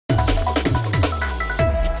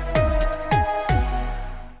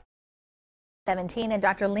17, and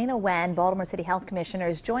Dr. Leana Wen, Baltimore City Health Commissioner,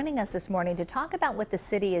 is joining us this morning to talk about what the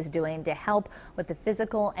city is doing to help with the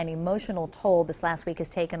physical and emotional toll this last week has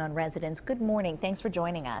taken on residents. Good morning. Thanks for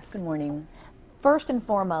joining us. Good morning. First and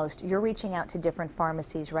foremost, you're reaching out to different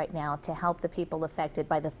pharmacies right now to help the people affected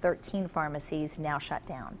by the 13 pharmacies now shut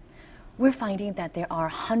down. We're finding that there are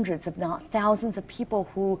hundreds, if not thousands, of people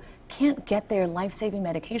who can't get their life-saving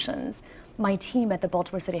medications. My team at the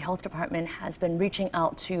Baltimore City Health Department has been reaching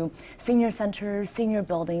out to senior centers, senior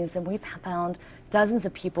buildings, and we've found dozens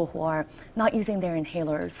of people who are not using their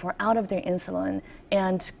inhalers, who are out of their insulin,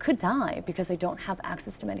 and could die because they don't have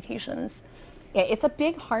access to medications. Yeah, it's a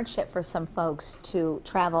big hardship for some folks to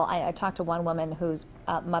travel. I talked to one woman whose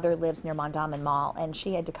mother lives near Mondawmin Mall, and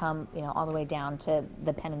she had to come, all the way down to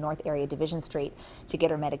the Penn and North area, Division Street, to get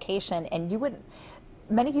her medication. And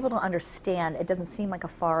many people don't understand. It doesn't seem like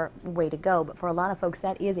a far way to go, but for a lot of folks,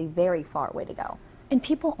 that is a very far way to go. And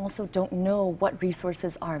people also don't know what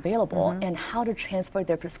resources are available and how to transfer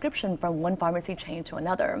their prescription from one pharmacy chain to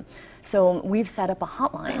another. So we've set up a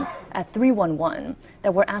hotline at 311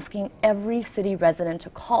 that we're asking every city resident to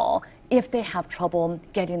call if they have trouble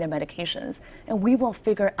getting their medications. And we will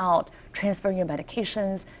figure out transferring your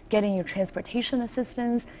medications, getting you transportation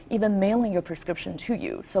assistance, even mailing your prescription to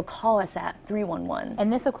you. So call us at 311.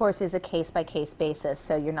 And this, of course, is a case-by-case basis,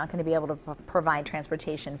 so you're not going to be able to provide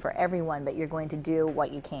transportation for everyone, but you're going to do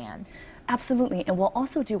what you can. Absolutely, and we'll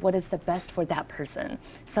also do what is the best for that person.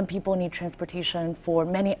 Some people need transportation for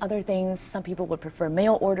many other things. Some people would prefer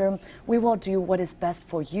mail order. We will do what is best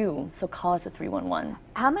for you, so call us at 311.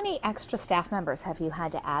 How many extra staff members have you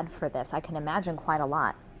had to add for this? I can imagine quite a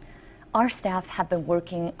lot. Our staff have been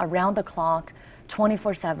working around the clock,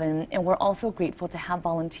 24/7, and we're also grateful to have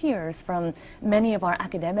volunteers from many of our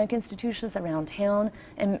academic institutions around town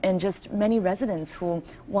and just many residents who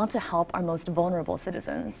want to help our most vulnerable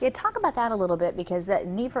citizens. Yeah, talk about that a little bit, because that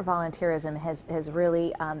need for volunteerism has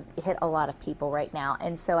really hit a lot of people right now.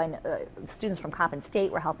 And so I know, students from Coppin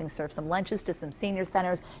State were helping serve some lunches to some senior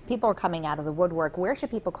centers. People are coming out of the woodwork. Where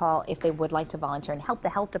should people call if they would like to volunteer and help the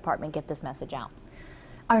health department get this message out?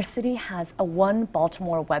 Our city has a One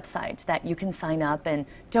Baltimore website that you can sign up and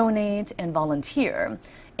donate and volunteer.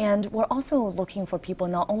 And we're also looking for people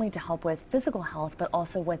not only to help with physical health, but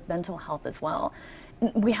also with mental health as well.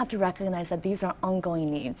 We have to recognize that these are ongoing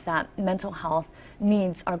needs, that mental health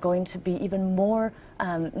needs are going to be even more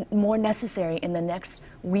necessary in the next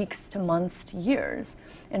weeks to months to years.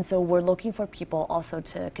 And so we're looking for people also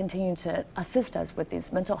to continue to assist us with these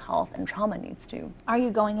mental health and trauma needs too. Are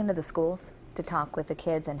you going into the schools to talk with the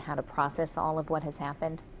kids and how to process all of what has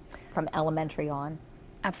happened from elementary on?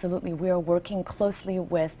 Absolutely. We are working closely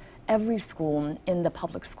with every school in the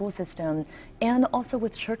public school system and also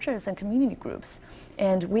with churches and community groups.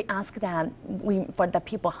 And we ask that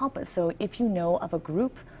people help us. So if you know of a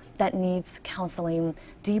group that needs counseling,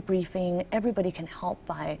 debriefing, everybody can help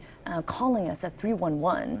by calling us at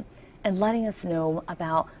 311 and letting us know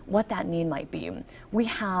about what that need might be. We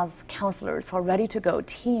have counselors who are ready to go,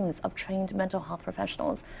 teams of trained mental health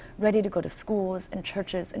professionals ready to go to schools and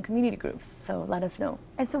churches and community groups, so let us know.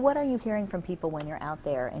 And so what are you hearing from people when you're out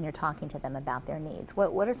there and you're talking to them about their needs?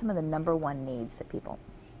 What are some of the #1 needs that people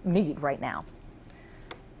need right now?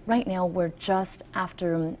 Right now, we're just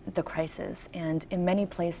after the crisis, and in many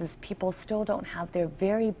places, people still don't have their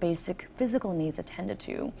very basic physical needs attended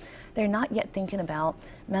to. They're not yet thinking about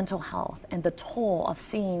mental health and the toll of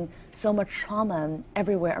seeing so much trauma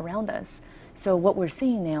everywhere around us. So what we're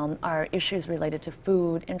seeing now are issues related to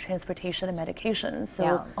food and transportation and medications. So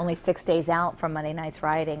yeah, only 6 days out from Monday night's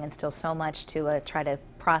rioting and still so much to try to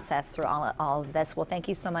process through all of this. Well, thank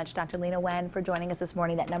you so much, Dr. Leana Wen, for joining us this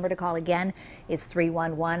morning. That number to call again is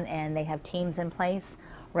 311, and they have teams in place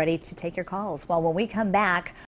ready to take your calls. Well, when we come back,